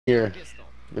Here.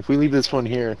 If we leave this one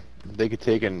here, they could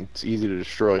take it and it's easy to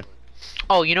destroy.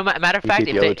 Oh, you know, matter of We fact,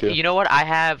 take the other two. you know what,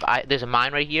 there's a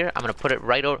mine right here. I'm gonna put it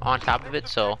right on top of it,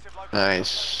 so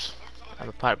Nice.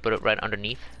 I'm gonna put it right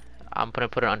underneath. I'm gonna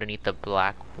put it underneath the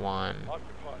black one.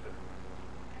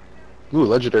 Ooh,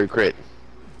 legendary crate.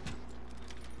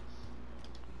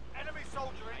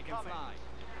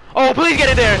 Oh, please get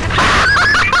in there!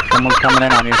 Someone's coming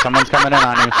in on you. Someone's coming in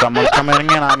on you. Someone's coming in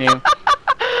on you.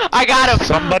 I got him!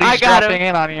 Somebody's dropping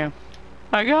in on you.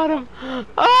 I got him!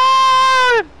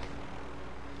 Ah!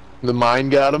 The mine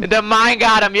got him? The mine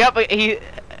got him, yep, he...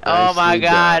 Oh my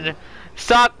god. Done.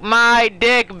 Suck my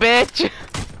dick, bitch!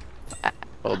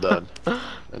 Well done.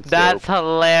 That's dope.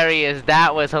 hilarious.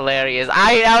 That was hilarious.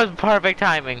 That was perfect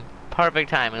timing. Perfect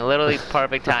timing. Literally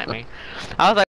perfect timing. I was like...